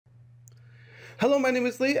Hello, my name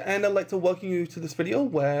is Lee and I'd like to welcome you to this video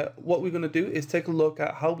where what we're going to do is take a look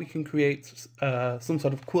at how we can create some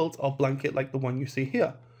sort of quilt or blanket like the one you see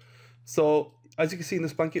here. So as you can see in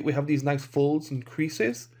this blanket, we have these nice folds and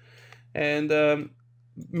creases, and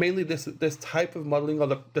mainly this type of modeling, or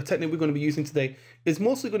the technique we're going to be using today, is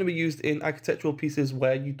mostly going to be used in architectural pieces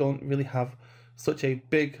where you don't really have such a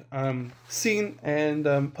big scene, and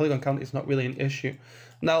polygon count is not really an issue.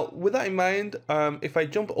 Now, with that in mind, if I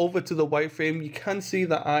jump over to the wireframe, you can see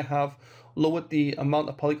that I have lowered the amount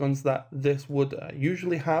of polygons that this would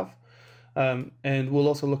usually have, and we'll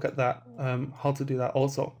also look at that, how to do that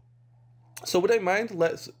also. So with that in mind,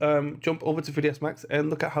 let's jump over to 3ds Max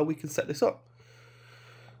and look at how we can set this up.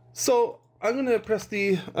 So I'm going to press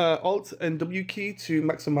the Alt and W key to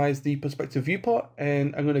maximize the perspective viewport,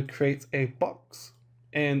 and I'm going to create a box,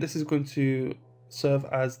 and this is going to serve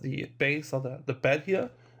as the base or the bed here,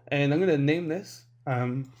 and I'm going to name this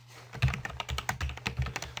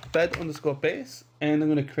bed underscore base, and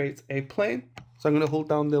I'm going to create a plane. So I'm going to hold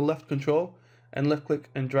down the left control and left click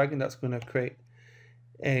and drag, and that's going to create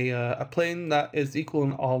a plane that is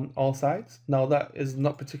equal on all sides. Now that is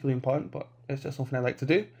not particularly important, but it's just something I like to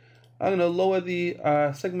do. I'm going to lower the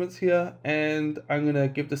segments here, and I'm going to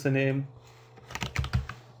give this a name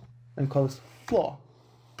and call this floor.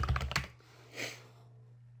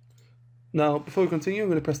 Now, before we continue, I'm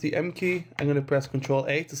going to press the M key. I'm going to press Control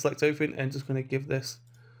A to select everything, and just going to give this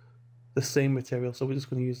the same material. So we're just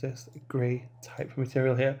going to use this gray type of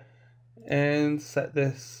material here and set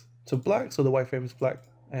this to black, so the wireframe is black,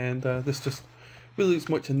 and this just really looks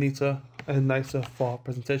much neater and nicer for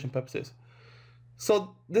presentation purposes.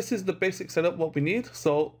 So this is the basic setup, what we need.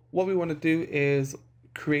 So what we want to do is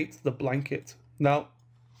create the blanket. Now,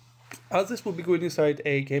 as this will be going inside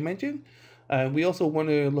a game engine, we also want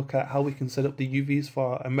to look at how we can set up the UVs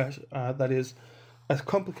for a mesh that is as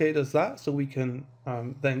complicated as that, so we can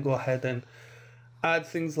then go ahead and add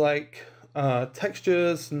things like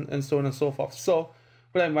textures and so on and so forth. So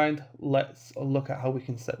with that in mind, let's look at how we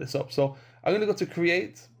can set this up. So I'm going to go to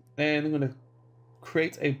create, and I'm going to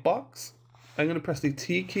create a box. I'm going to press the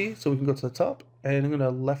T key so we can go to the top, and I'm going to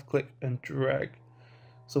left click and drag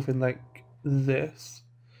something like this.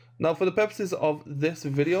 Now, for the purposes of this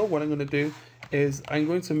video, what I'm going to do is I'm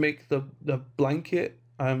going to make the blanket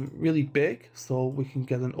really big so we can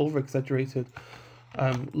get an over-exaggerated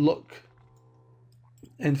look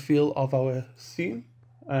and feel of our scene.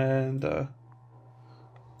 And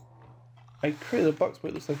I created a box, but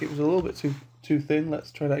it looks like it was a little bit too thin.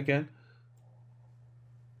 Let's try that again.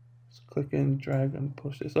 Just click and drag and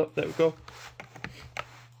push this up. There we go.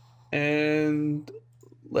 And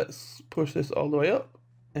let's push this all the way up.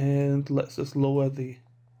 And let's just lower the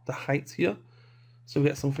height here, so we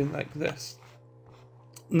get something like this.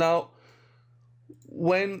 Now,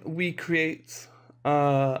 when we create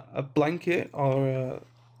a blanket or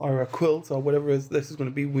a quilt or whatever this is going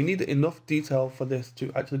to be, we need enough detail for this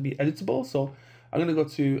to actually be editable. So I'm going to go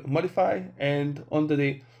to modify, and under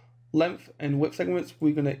the length and width segments,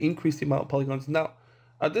 we're going to increase the amount of polygons. Now,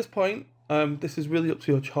 at this point, this is really up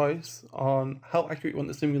to your choice on how accurate you want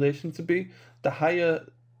the simulation to be. The higher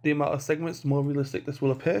the amount of segments, the more realistic this will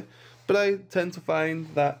appear. But I tend to find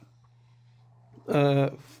that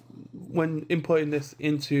when importing this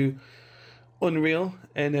into Unreal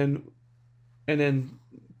and then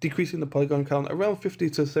decreasing the polygon count, around 50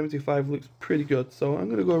 to 75 looks pretty good. So I'm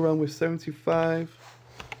going to go around with 75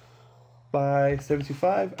 by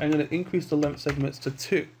 75. I'm going to increase the length segments to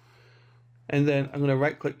 2. And then I'm going to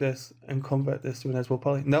right click this and convert this to an as well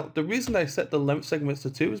poly. Now, the reason I set the length segments to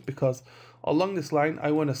 2 is because along this line,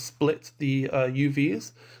 I want to split the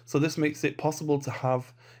UVs. So this makes it possible to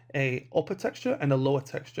have a upper texture and a lower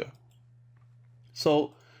texture.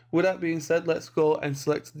 So with that being said, let's go and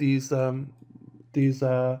select these vertexes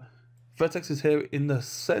here in the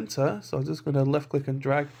center. So I'm just going to left click and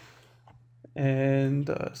drag and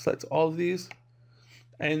select all of these.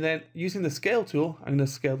 And then using the scale tool, I'm going to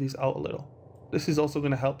scale these out a little. This is also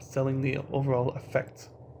going to help selling the overall effect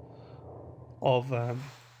of the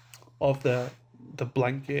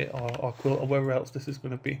blanket or quilt or wherever else this is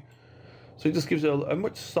going to be. So it just gives it a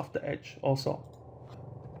much softer edge also.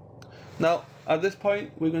 Now at this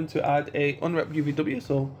point, we're going to add a unwrap UVW.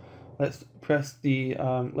 So let's press the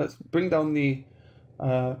let's bring down the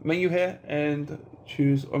menu here and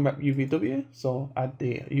choose unwrap UVW. So add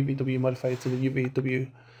the UVW modifier to the UVW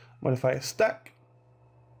modifier stack.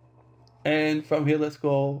 And from here, let's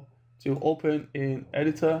go to open in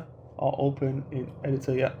editor or open in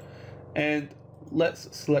editor, yeah. And let's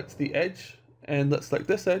select the edge, and let's select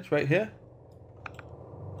this edge right here.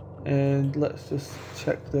 And let's just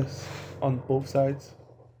check this on both sides.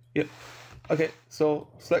 Yep. Okay, so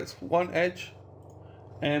select one edge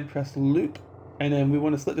and press loop, and then we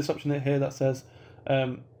want to select this option here that says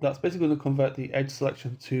that's basically going to convert the edge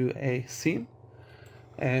selection to a seam.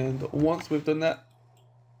 And once we've done that,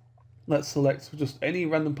 let's select just any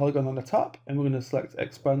random polygon on the top, and we're going to select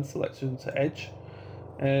expand selection to edge,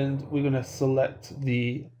 and we're going to select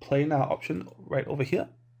the planar option right over here.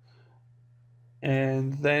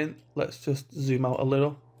 And then let's just zoom out a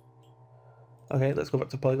little. Okay, let's go back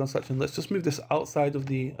to polygon selection. Let's just move this outside of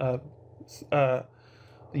the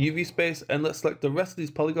UV space, and let's select the rest of these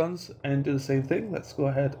polygons and do the same thing. Let's go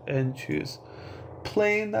ahead and choose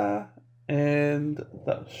planar, and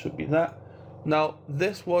that should be that. Now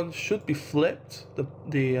this one should be flipped.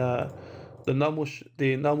 The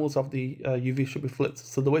normals of the UV should be flipped.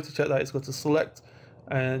 So the way to check that is go to select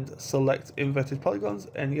and select inverted polygons,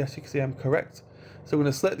 and yes, you can see I'm correct. So we're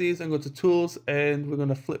going to select these and go to tools, and we're going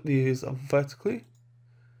to flip these vertically.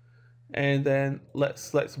 And then let's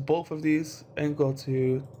select both of these and go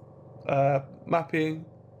to mapping,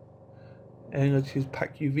 and I'm going to choose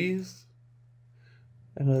pack UVs,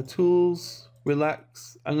 and go to tools,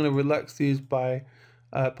 relax. I'm going to relax these by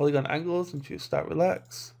polygon angles and choose start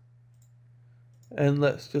relax. And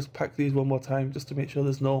let's just pack these one more time just to make sure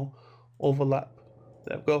there's no overlap.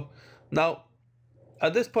 There we go. Now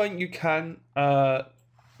at this point you can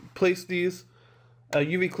place these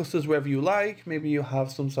UV clusters wherever you like. Maybe you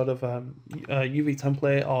have some sort of UV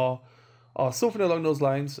template or something along those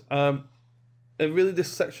lines. And really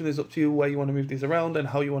this section is up to you where you want to move these around and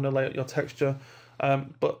how you want to lay out your texture.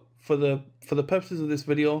 But for the purposes of this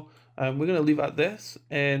video, we're going to leave it at this,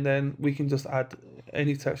 and then we can just add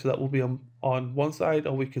any texture that will be on one side,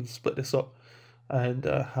 or we can split this up and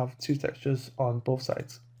have two textures on both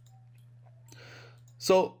sides.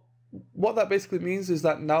 So what that basically means is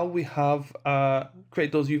that now we have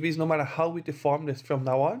created those UVs. No matter how we deform this from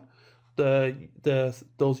now on, those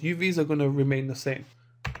UVs are going to remain the same.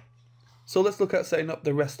 So let's look at setting up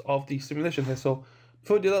the rest of the simulation here. So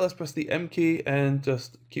before we do that, let's press the M key and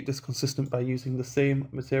just keep this consistent by using the same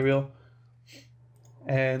material.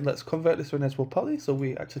 And let's convert this to an edgeable poly. So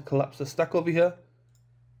we actually collapse the stack over here.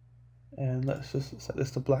 And let's just set this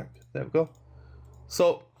to black. There we go.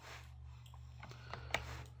 So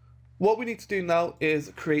what we need to do now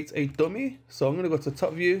is create a dummy. So I'm going to go to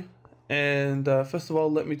top view, and first of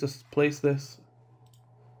all, let me just place this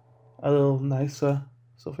a little nicer,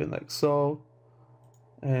 something like so.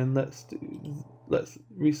 And let's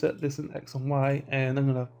reset this in X and Y, and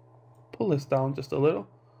I'm going to pull this down just a little,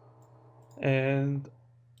 and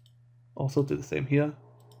also do the same here.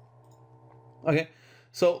 Okay,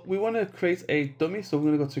 so we want to create a dummy, so we're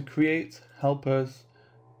going to go to create, helpers,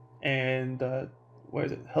 and where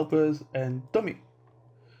is it? Helpers and dummy.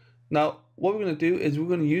 Now, what we're going to do is we're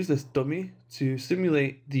going to use this dummy to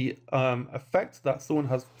simulate the effect that someone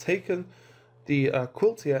has taken the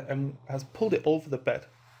quilt here and has pulled it over the bed.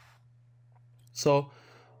 So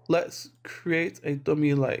let's create a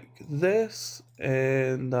dummy like this,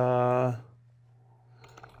 and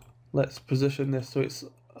let's position this so it's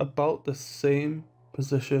about the same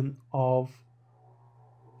position of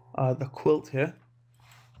the quilt here.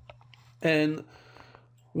 And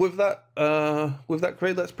with that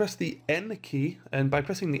great, let's press the N key, and by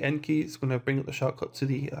pressing the N key, it's going to bring up the shortcut to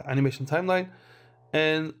the animation timeline,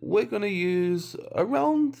 and we're going to use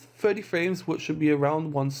around 30 frames, which should be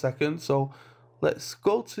around 1 second. So let's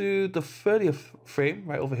go to the 30th frame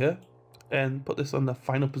right over here and put this on the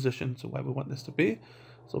final position to where we want this to be.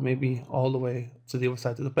 So maybe all the way to the other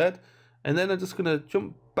side of the bed, and then I'm just going to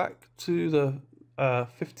jump back to the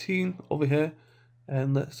 15 over here,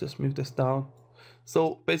 and let's just move this down.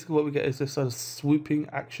 So basically what we get is this sort of swooping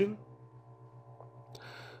action.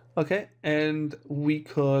 Okay, and we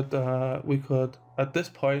could at this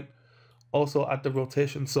point also add the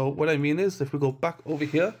rotation. So what I mean is, if we go back over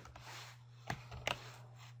here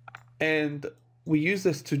and we use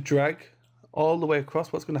this to drag all the way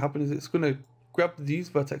across, what's going to happen is it's going to grab these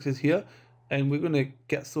vertexes here, and we're going to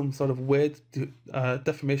get some sort of weird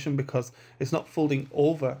deformation because it's not folding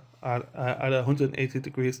over at 180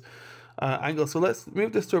 degrees angle. So let's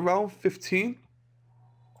move this to around 15,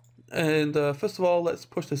 and first of all, let's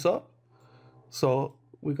push this up. So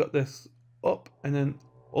we got this up and then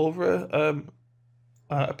over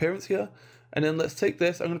appearance here, and then let's take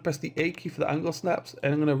this. I'm going to press the A key for the angle snaps,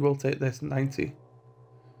 and I'm going to rotate this 90.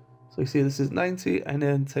 So you see this is 90, and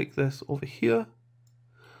then take this over here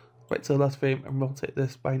right to the last frame and rotate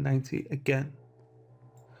this by 90 again.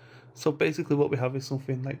 So basically what we have is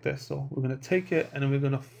something like this. So we're going to take it and then we're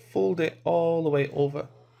going to fold it all the way over.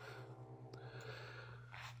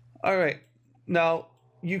 All right, now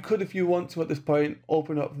you could, if you want to at this point,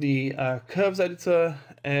 open up the curves editor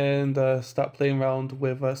and start playing around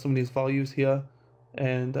with some of these values here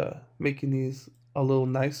and making these a little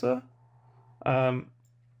nicer.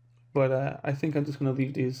 But I think I'm just going to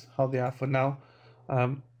leave these how they are for now.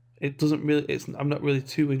 It doesn't really, I'm not really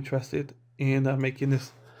too interested in making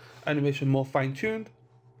this animation more fine-tuned,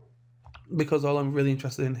 because all I'm really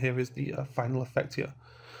interested in here is the final effect here.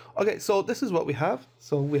 Okay, so this is what we have.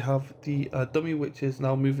 So we have the dummy, which is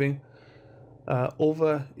now moving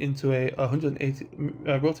over into a 180,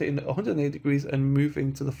 rotating 180 degrees and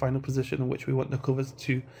moving to the final position in which we want the covers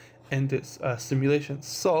to end its simulation.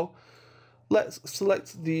 So let's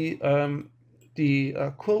select the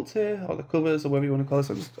quilt here, or the covers, or whatever you want to call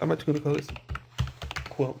this. I'm actually going to call this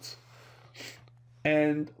quilts.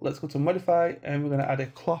 And let's go to modify, and we're going to add a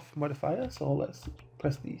cloth modifier. So let's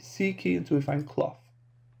press the C key until we find cloth.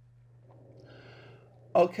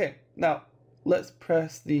 Okay, now let's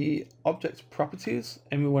press the object properties,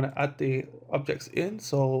 and we want to add the objects in.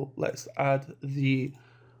 So let's add the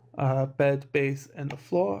bed, base, and the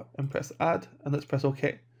floor, and press add, and let's press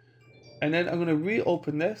OK. And then I'm going to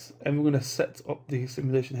reopen this, and we're going to set up the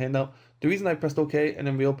simulation here. Now, the reason I pressed OK and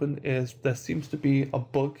then reopen is there seems to be a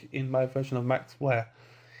bug in my version of Max where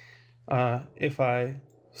if I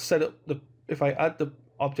add the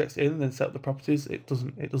objects in and then set up the properties, it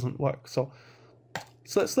doesn't work. So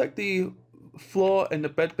let's select the floor and the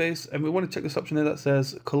bed base, and we want to check this option here that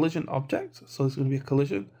says collision object. So there's going to be a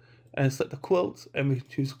collision, and select the quilt, and we can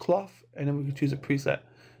choose cloth, and then we can choose a preset.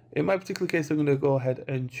 In my particular case, I'm going to go ahead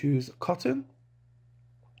and choose cotton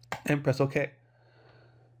and press OK.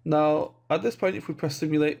 Now, at this point, if we press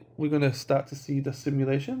simulate, we're going to start to see the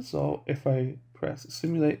simulation. So if I press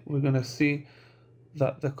simulate, we're going to see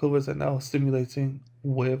that the covers are now simulating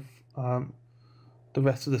with the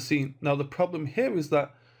rest of the scene. Now, the problem here is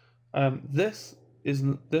that this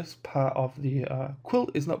part of the quilt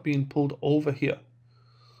is not being pulled over here.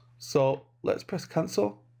 So let's press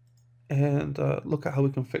cancel and look at how we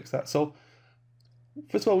can fix that. So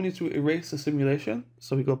first of all, we need to erase the simulation.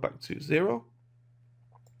 So we go back to 0.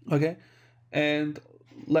 Okay, and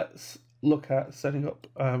let's look at setting up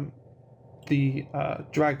the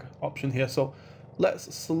drag option here. So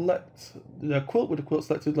let's select the quilt with the quilt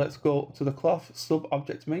selected. Let's go to the cloth sub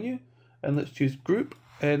object menu, and let's choose group.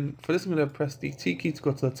 And for this, I'm going to press the T key to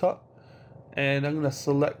go to the top, and I'm going to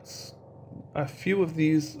select a few of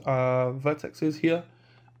these vertexes here,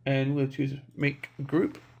 and we'll choose make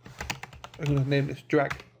group. I'm going to name this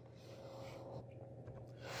drag.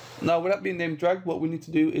 Now, with that being named drag, what we need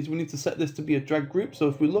to do is we need to set this to be a drag group. So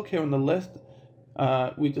if we look here on the list,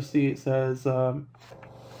 we just see it says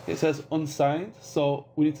unsigned. So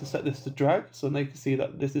we need to set this to drag. So now you can see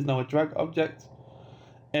that this is now a drag object.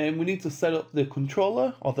 And we need to set up the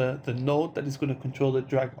controller, or the node that is going to control the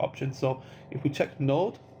drag option. So if we check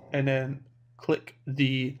node and then click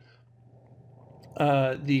the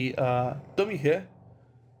dummy here,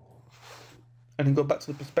 and then go back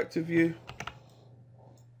to the perspective view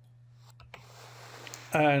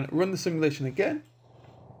and run the simulation again,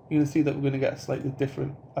 you're going to see that we're going to get a slightly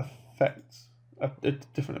different effect, a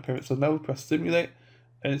different appearance. So now we press simulate,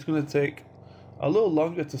 and it's going to take a little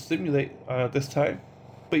longer to simulate this time,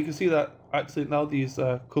 but you can see that actually now these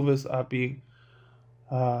covers are being,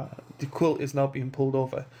 the quilt is now being pulled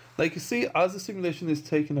over. Now you can see as the simulation is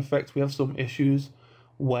taking effect, we have some issues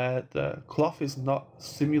where the cloth is not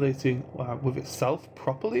simulating with itself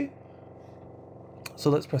properly. So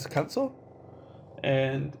let's press cancel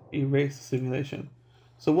and erase the simulation.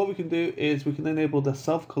 So what we can do is we can enable the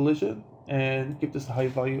self collision and give this a high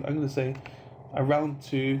value. I'm going to say around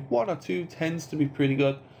 2, 1 or 2 tends to be pretty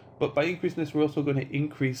good, but by increasing this, we're also going to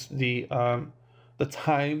increase the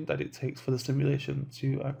time that it takes for the simulation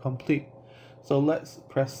to complete. So let's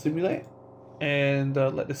press simulate and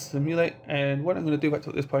let this simulate. And what I'm going to do right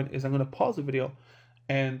at this point is I'm going to pause the video,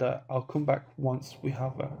 and I'll come back once we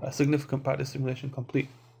have a significant part of the simulation complete.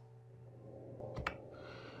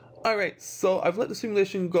 Alright, so I've let the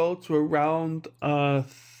simulation go to around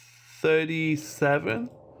 37.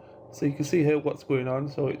 So you can see here what's going on.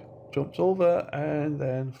 So it jumps over and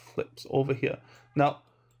then flips over here. Now,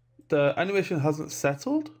 the animation hasn't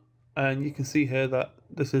settled, and you can see here that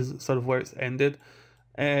this is sort of where it's ended.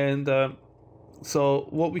 And so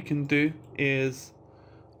what we can do is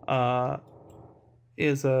continue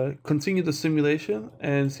the simulation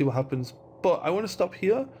and see what happens. But I want to stop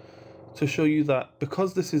here to show you that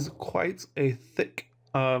because this is quite a thick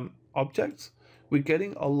object, we're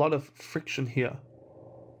getting a lot of friction here.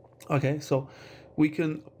 Okay, so we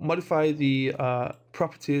can modify the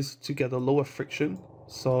properties to get a lower friction.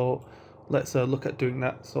 So let's look at doing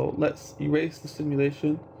that. So let's erase the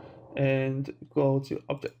simulation and go to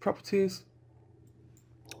object properties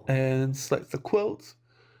and select the quilt.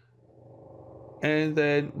 And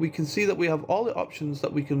then we can see that we have all the options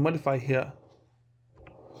that we can modify here.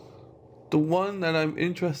 The one that I'm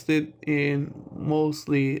interested in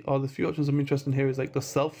mostly, or the few options I'm interested in here, is like the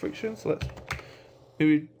self friction. So let's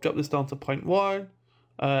maybe drop this down to 0.1.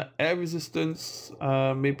 Air resistance,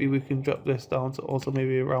 maybe we can drop this down to also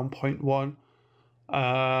maybe around 0.1.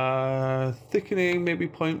 Thickening, maybe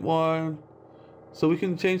 0.1. So we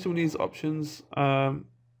can change some of these options.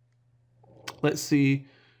 Let's see,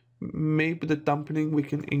 maybe the dampening we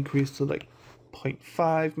can increase to like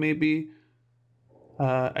 0.5 maybe.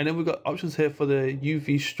 And then we've got options here for the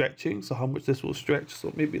UV stretching, so how much this will stretch.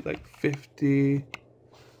 So maybe like 50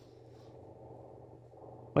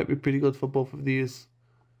 might be pretty good for both of these.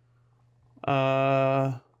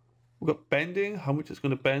 We've got bending, how much it's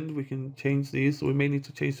going to bend. We can change these, so we may need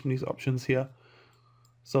to change some of these options here.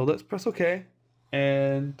 So let's press OK,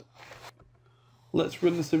 and let's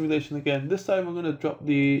run the simulation again. This time I'm going to drop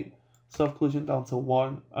the self collision down to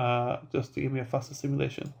 1, just to give me a faster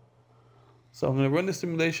simulation. So I'm going to run the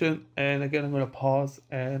simulation, and again I'm going to pause,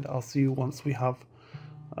 and I'll see you once we have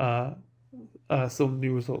some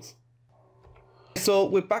new results. So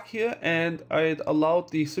we're back here, and I'd allowed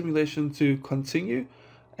the simulation to continue,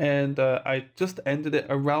 and I just ended it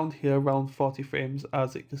around here, around 40 frames,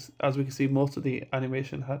 as we can see most of the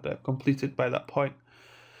animation had completed by that point.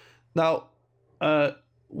 Now,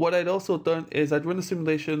 what I'd also done is I'd run the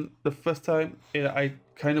simulation the first time. I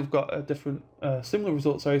kind of got a different, similar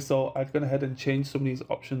result, sorry, so I'd gone ahead and changed some of these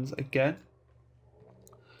options again.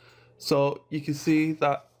 So you can see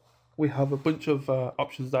that we have a bunch of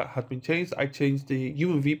options that had been changed. I changed the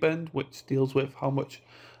U and V bend, which deals with how much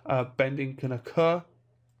bending can occur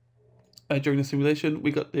during the simulation.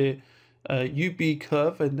 We got the UB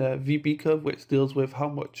curve and the VB curve, which deals with how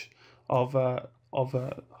much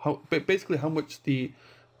basically how much the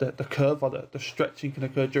curve or the stretching can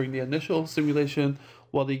occur during the initial simulation,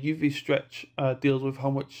 while the UV stretch deals with how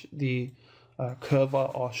much the curve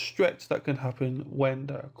or stretch that can happen when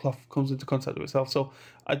the cloth comes into contact with itself. So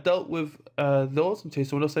I dealt with those and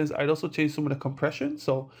changed some of those things. I'd also changed some of the compression.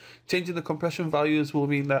 So changing the compression values will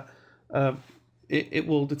mean that it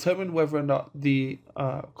will determine whether or not the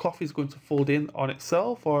cloth is going to fold in on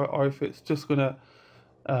itself, or if it's just going to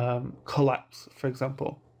collapse, for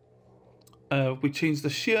example. We changed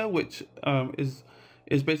the shear, which is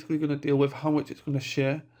basically going to deal with how much it's going to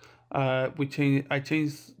shear. I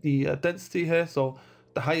changed the density here, so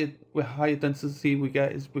the higher density we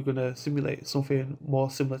get is we're going to simulate something more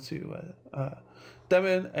similar to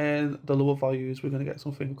Demon, and the lower values we're going to get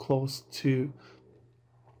something close to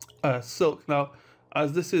silk. Now,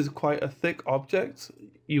 as this is quite a thick object,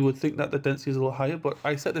 you would think that the density is a little higher, but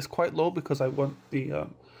I set this quite low because I want the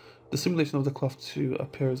simulation of the cloth to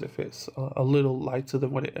appear as if it's a little lighter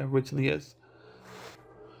than what it originally is.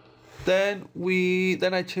 Then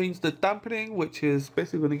I changed the dampening, which is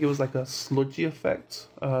basically going to give us like a sludgy effect.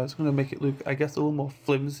 It's going to make it look, I guess, a little more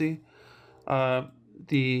flimsy. But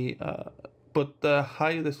the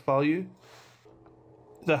higher this value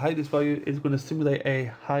is going to simulate a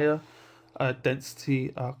higher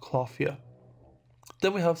density cloth here.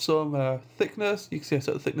 Then we have some thickness. You can see I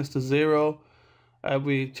set the thickness to 0.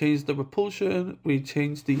 We changed the repulsion. We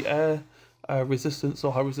changed the air resistance,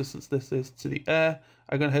 or how resistant this is to the air.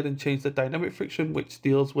 I went ahead and changed the dynamic friction, which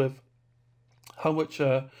deals with how much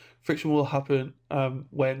friction will happen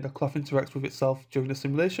when the cloth interacts with itself during the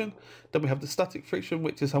simulation. Then we have the static friction,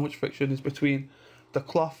 which is how much friction is between the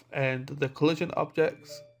cloth and the collision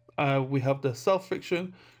objects. We have the self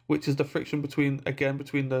friction, which is the friction between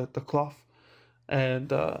the cloth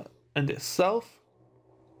and itself.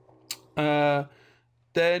 Then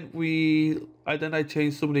I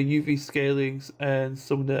changed some of the UV scalings and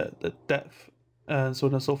some of the depth and so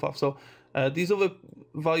on and so forth. So these other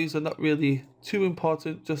values are not really too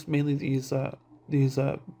important, just mainly these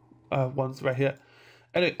ones right here.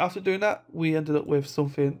 Anyway, after doing that, we ended up with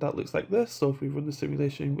something that looks like this. So if we run the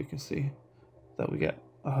simulation, we can see that we get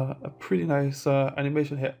a pretty nice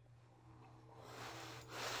animation here.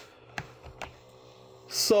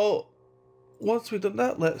 So once we've done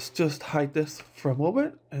that, let's just hide this for a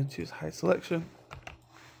moment and choose hide selection.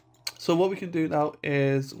 So what we can do now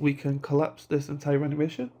is we can collapse this entire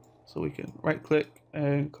animation. So we can right click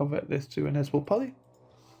and convert this to an editable poly.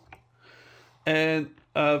 And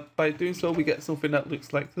by doing so, we get something that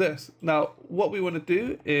looks like this. Now, what we want to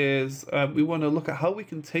do is we want to look at how we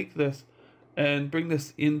can take this and bring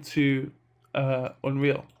this into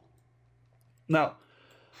Unreal. Now,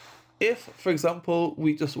 If, for example,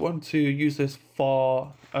 we just want to use this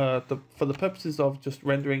for the purposes of just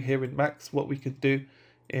rendering here in Max, what we could do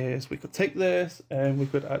is we could take this and we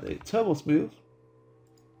could add a turbo smooth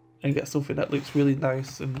and get something that looks really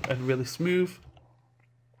nice and really smooth,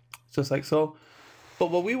 just like so. But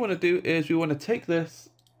what we want to do is we want to take this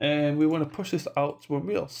and we want to push this out to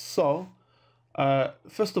Unreal. So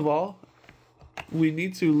first of all, we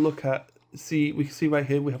need to look at, we can see right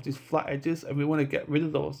here we have these flat edges and we want to get rid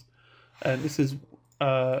of those. And this is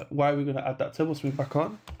why we're going to add that turbo smooth back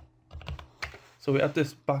on. So we add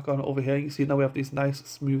this back on over here. You can see now we have these nice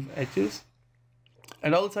smooth edges.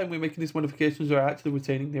 And all the time we're making these modifications, we're actually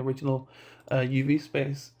retaining the original UV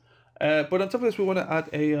space. But on top of this, we want to add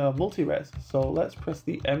a multi-res. So let's press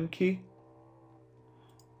the M key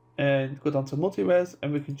and go down to multi-res,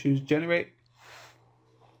 and we can choose generate.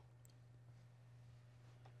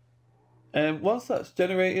 And once that's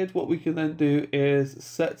generated, what we can then do is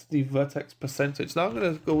set the vertex percentage. Now I'm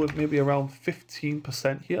going to go with maybe around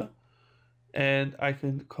 15% here, and I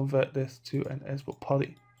can convert this to an edgeable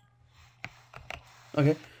poly.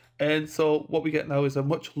 Okay, and so what we get now is a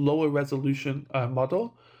much lower resolution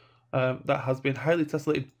model that has been highly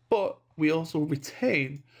tessellated, but we also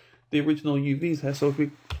retain the original UVs here. So if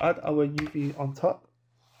we add our UV on top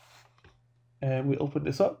and we open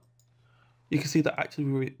this up, you can see that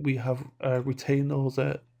actually we have retained those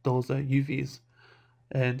UVs,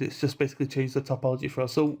 and it's just basically changed the topology for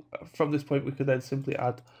us. So from this point, we could then simply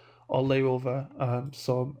add or layer over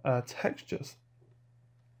some textures.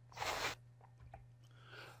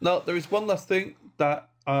 Now, there is one last thing that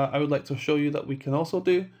I would like to show you that we can also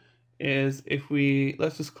do, is if we,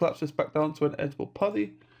 let's just collapse this back down to an edgeable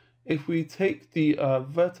poly. If we take the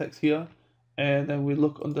vertex here and then we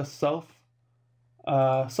look under soft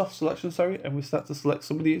selection, and we start to select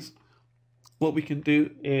some of these, what we can do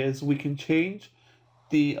is we can change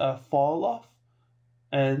the fall off,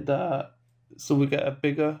 and so we get a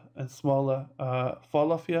bigger and smaller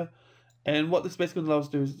fall off here. And what this basically allows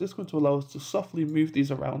us to do is this is going to allow us to softly move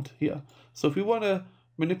these around here. So if we want to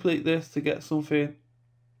manipulate this to get something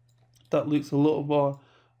that looks a little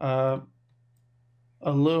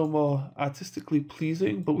more artistically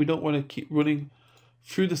pleasing, but we don't want to keep running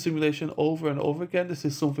through the simulation over and over again, this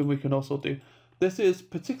is something we can also do. This is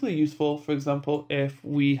particularly useful, for example, if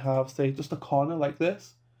we have, say, just a corner like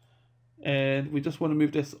this, and we just want to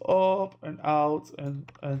move this up and out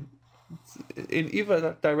and in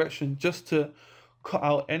either direction, just to cut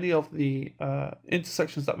out any of the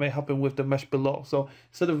intersections that may happen with the mesh below. So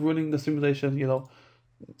instead of running the simulation,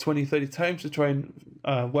 20-30 times to try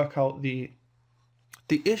and work out the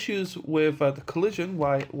issues with the collision,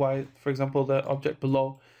 why for example the object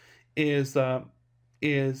below is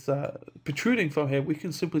protruding from here, we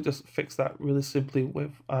can simply just fix that really simply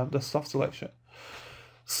with the soft selection.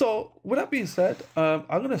 So with that being said, I'm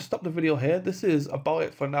going to stop the video here. This is about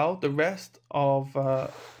it for now. The rest of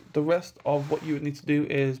what you would need to do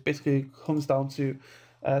is basically comes down to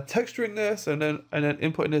texturing this and then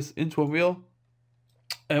inputting this into Unreal.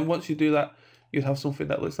 And once you do that, you'd have something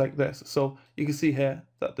that looks like this. So you can see here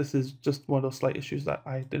that this is just one of those slight issues that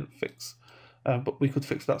I didn't fix, but we could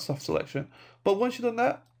fix that soft selection. But once you've done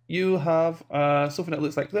that, you have something that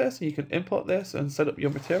looks like this, and you can import this and set up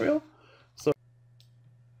your material. So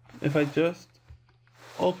if I just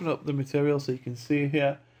open up the material, so you can see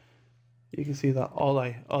here, you can see that all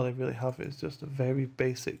I really have is just a very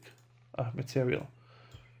basic material.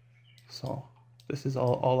 So this is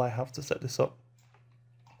all I have to set this up.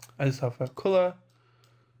 I just have a color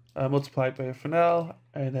multiplied by a Fresnel,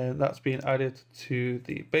 and then that's being added to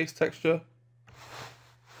the base texture,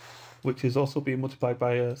 which is also being multiplied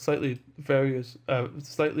by a slightly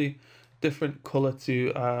different color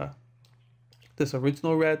to this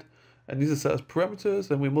original red. And these are set as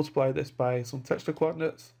parameters, and we multiply this by some texture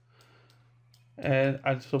coordinates and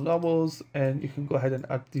add some normals, and you can go ahead and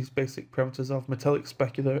add these basic parameters of metallic,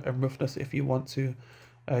 specular, and roughness if you want to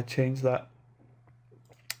change that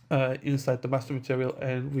inside the master material,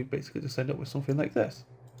 and we basically just end up with something like this.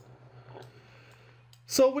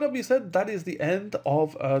 So with that being said, that is the end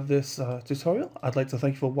of this tutorial. I'd like to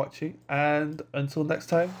thank you for watching, and until next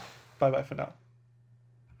time, bye bye for now.